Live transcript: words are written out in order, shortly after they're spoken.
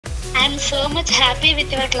I am so much happy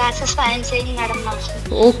with your classes. I am saying, madam, now.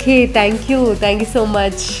 Okay, thank you. Thank you so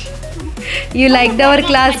much. You liked our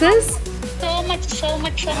classes? So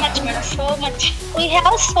much, madam. So much. We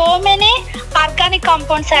have so many organic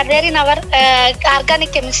compounds are there in our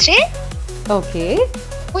organic chemistry. Okay.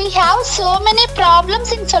 We have so many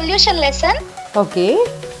problems in solution lesson. Okay.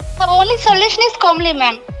 The only solution is Komli,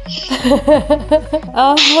 ma'am.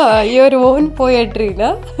 Your own poetry,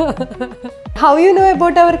 na? How you know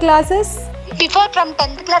about our classes? Before from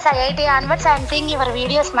 10th class IIT onwards, I am seeing your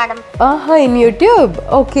videos, madam. In YouTube.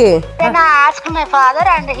 Okay. Then I asked my father,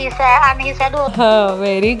 and he said, oh,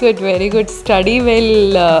 Very good, very good. Study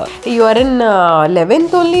well. You are in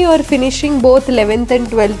 11th only. You are finishing both 11th and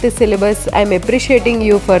 12th syllabus. I am appreciating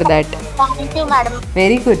you for that. thank you, madam.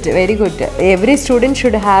 Very good, very good. Every student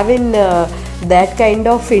should have in that kind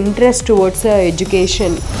of interest towards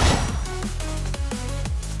education.